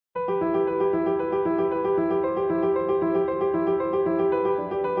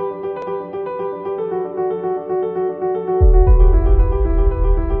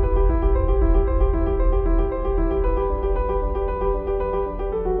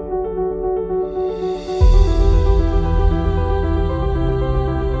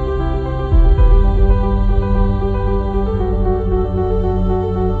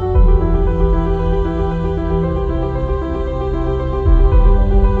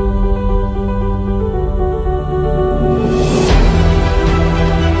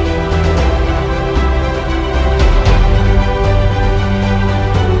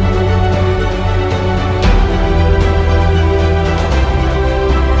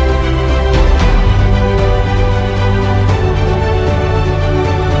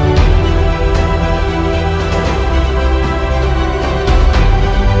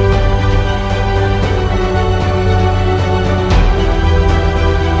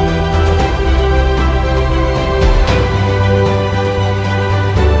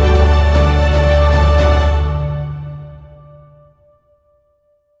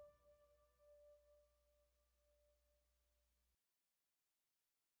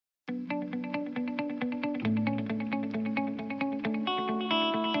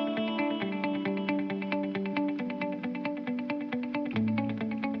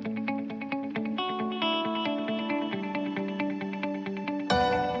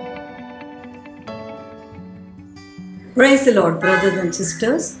Praise the Lord, brothers and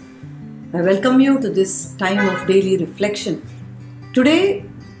sisters. I welcome you to this time of daily reflection. Today,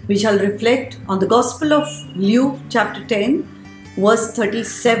 we shall reflect on the Gospel of Luke chapter 10, verse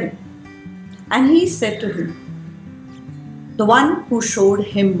 37. And he said to him, the one who showed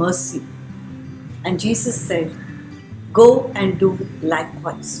him mercy. And Jesus said, go and do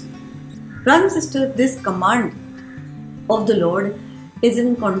likewise. Brothers and sisters, this command of the Lord is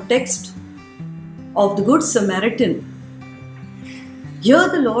in context of the Good Samaritan. Here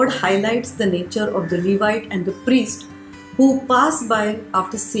the Lord highlights the nature of the Levite and the priest who pass by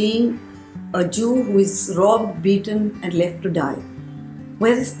after seeing a Jew who is robbed, beaten and left to die.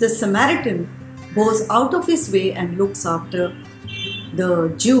 Whereas the Samaritan goes out of his way and looks after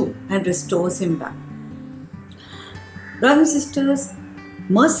the Jew and restores him back. Brothers and sisters,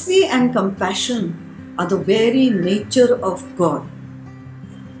 mercy and compassion are the very nature of God.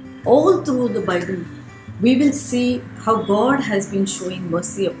 All through the Bible, we will see how God has been showing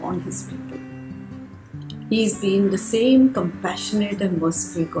mercy upon His people. He is being the same compassionate and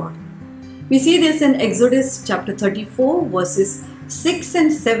merciful God. We see this in Exodus chapter 34 verses 6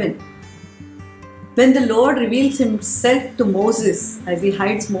 and 7. When the Lord reveals Himself to Moses as He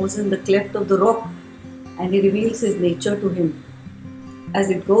hides Moses in the cleft of the rock and He reveals His nature to him.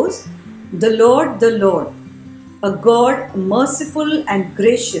 As it goes, the Lord, a God merciful and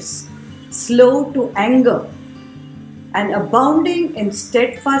gracious, slow to anger, and abounding in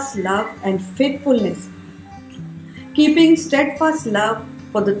steadfast love and faithfulness, keeping steadfast love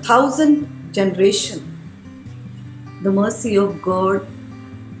for the 1,000th generation. The mercy of God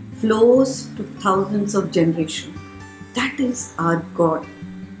flows to thousands of generations. That is our God.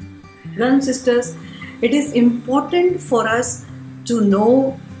 Brothers and sisters, it is important for us to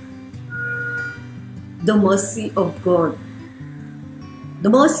know the mercy of God. The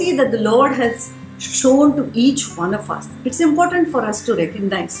mercy that the Lord has shown to each one of us. It's important for us to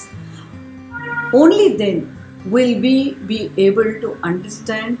recognize. Only then will we be able to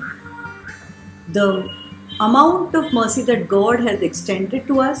understand the amount of mercy that God has extended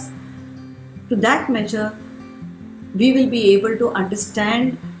to us. To that measure, we will be able to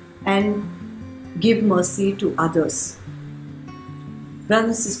understand and give mercy to others. Brothers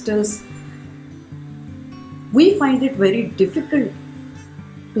and sisters, we find it very difficult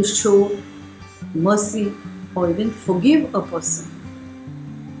to show mercy or even forgive a person.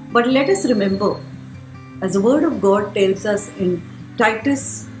 But let us remember, as the word of God tells us in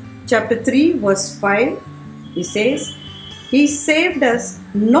Titus chapter 3 verse 5, he says, He saved us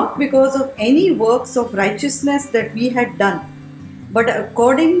not because of any works of righteousness that we had done, but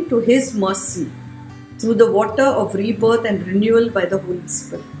according to His mercy, through the water of rebirth and renewal by the Holy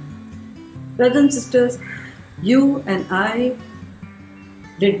Spirit. Brothers and sisters, you and I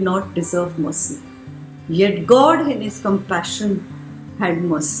did not deserve mercy. Yet God in His compassion had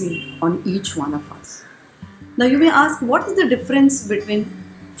mercy on each one of us. Now you may ask, what is the difference between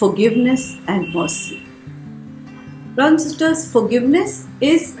forgiveness and mercy? Brothers and sisters, forgiveness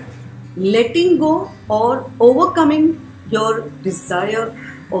is letting go or overcoming your desire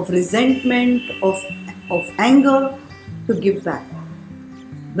of resentment, of anger to give back.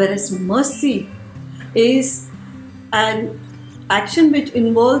 Whereas mercy is an action which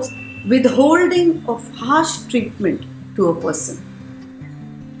involves withholding of harsh treatment to a person.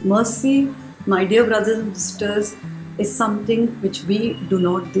 Mercy, my dear brothers and sisters, is something which we do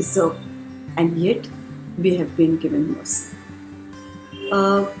not deserve, and yet we have been given mercy.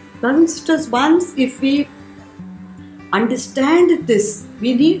 Brothers and sisters, once if we understand this,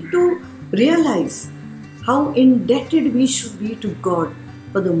 we need to realize how indebted we should be to God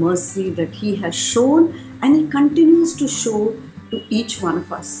for the mercy that He has shown and He continues to show to each one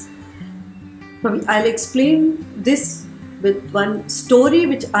of us. I'll explain this with one story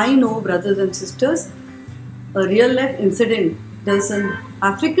which I know, brothers and sisters, a real life incident. There's an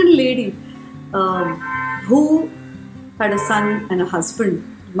African lady who had a son and a husband.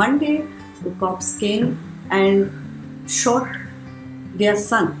 One day the cops came and shot their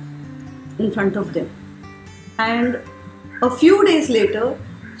son in front of them. And a few days later,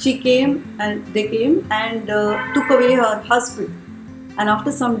 they came and took away her husband. And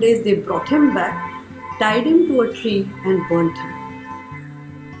after some days, they brought him back, tied him to a tree and burnt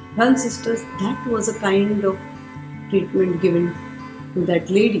him. Brothers and sisters, that was a kind of treatment given to that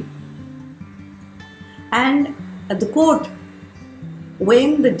lady. And at the court,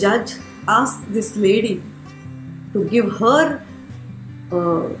 when the judge asked this lady to give her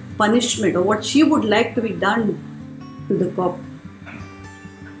punishment or what she would like to be done to the cop,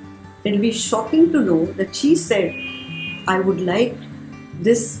 it will be shocking to know that she said, I would like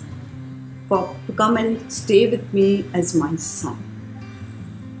this to come and stay with me as my son.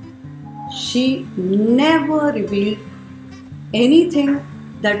 She never revealed anything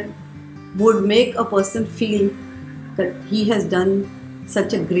that would make a person feel that he has done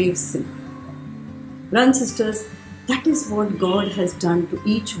such a grave sin. Brothers and sisters, that is what God has done to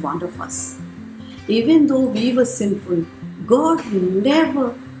each one of us. Even though we were sinful, God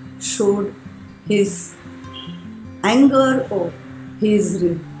never showed His anger or His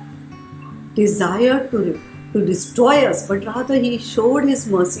desire to destroy us, but rather He showed His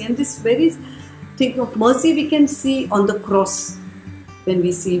mercy. And this very thing of mercy we can see on the cross when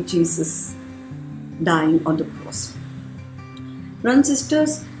we see Jesus dying on the cross. Brothers and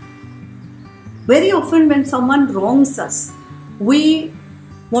sisters, very often when someone wrongs us, we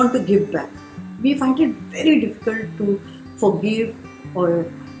want to give back. We find it very difficult to forgive or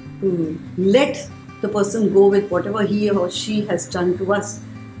to let the person go with whatever he or she has done to us.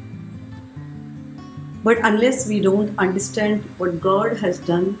 But unless we don't understand what God has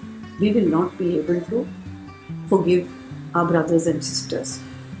done, we will not be able to forgive our brothers and sisters.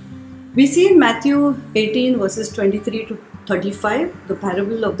 We see in Matthew 18 verses 23 to 35, the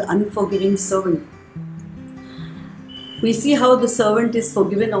parable of the unforgiving servant. We see how the servant is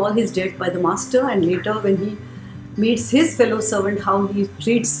forgiven all his debt by the master, and later when he meets his fellow servant, how he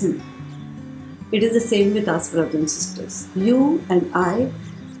treats him. It is the same with us, brothers and sisters. You and I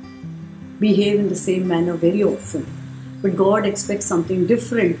behave in the same manner very often, but God expects something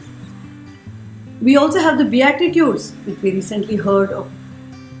different. We also have the Beatitudes, which we recently heard of,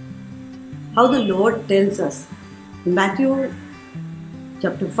 how the Lord tells us. In Matthew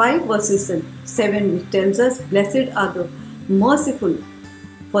chapter 5 verses 7, which tells us, "Blessed are the merciful,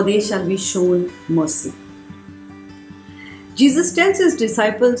 for they shall be shown mercy." Jesus tells His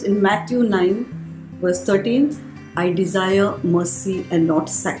disciples in Matthew 9 verse 13, "I desire mercy and not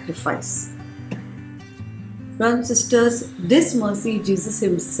sacrifice." Brothers and sisters, this mercy Jesus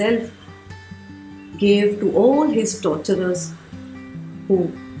Himself gave to all His torturers who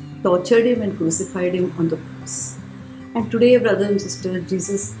tortured Him and crucified Him on the cross. And today, brothers and sisters,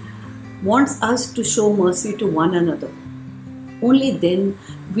 Jesus wants us to show mercy to one another. Only then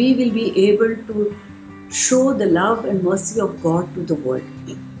we will be able to show the love and mercy of God to the world.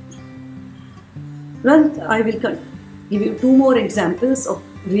 I will give you two more examples of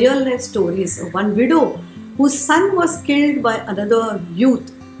real life stories of one widow whose son was killed by another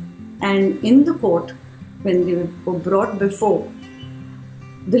youth, and in the court, when they were brought before,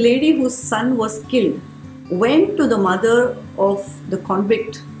 the lady whose son was killed went to the mother of the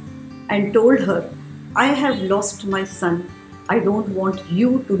convict and told her, "I have lost my son. I don't want you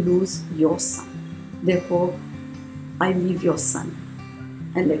to lose your son. Therefore, I leave your son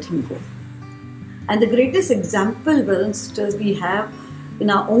and let him go." And the greatest example, brothers and sisters, we have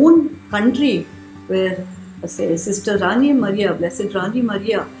in our own country, where Sister Rani Maria, Blessed Rani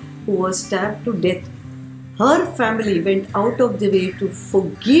Maria, who was stabbed to death, her family went out of the way to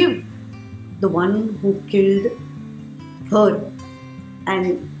forgive the one who killed her.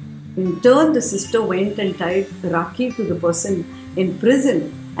 And in turn, the sister went and tied Rakhi to the person in prison,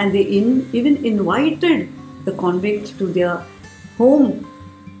 and they even invited the convict to their home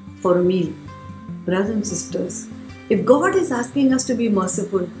for a meal. Brothers and sisters, if God is asking us to be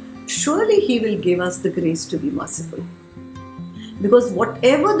merciful, surely He will give us the grace to be merciful. Because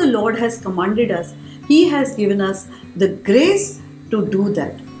whatever the Lord has commanded us, He has given us the grace to do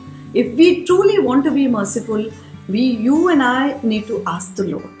that. If we truly want to be merciful, you and I need to ask the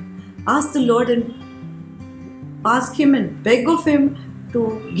Lord. Ask the Lord and ask Him and beg of Him to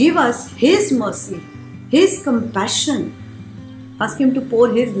give us His mercy, His compassion. Ask Him to pour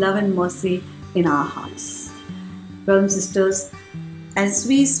His love and mercy in our hearts. Brothers and sisters, as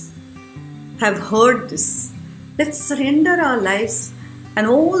we have heard this, let's surrender our lives and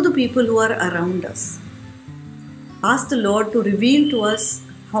all the people who are around us. Ask the Lord to reveal to us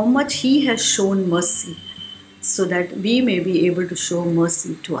how much He has shown mercy, so that we may be able to show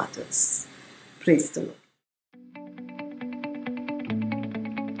mercy to others. Praise the Lord.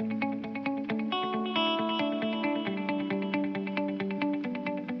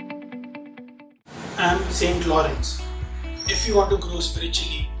 I am Saint Lawrence. If you want to grow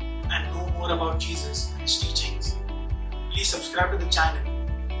spiritually and know more about Jesus and His teachings, please subscribe to the channel.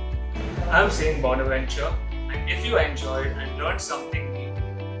 I am Saint Bonaventure, and if you enjoyed and learned something new,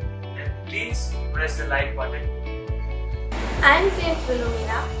 then please press the like button. I am Saint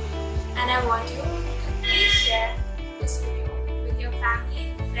Philomena, and I want you to please share this video with your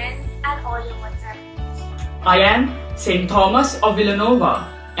family, friends, and all your WhatsApp groups. I am Saint Thomas of Villanova,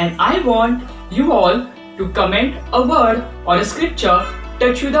 and I want you all to comment a word or a scripture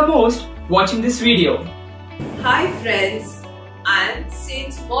touch you the most watching this video. Hi friends, I am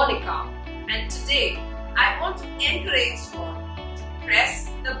Saint Monica and today I want to encourage you all to press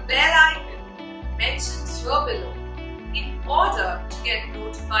the bell icon mentioned here below in order to get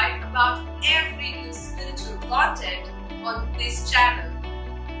notified about every new spiritual content on this channel.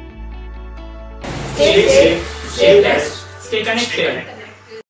 Stay safe, stay blessed, stay connected.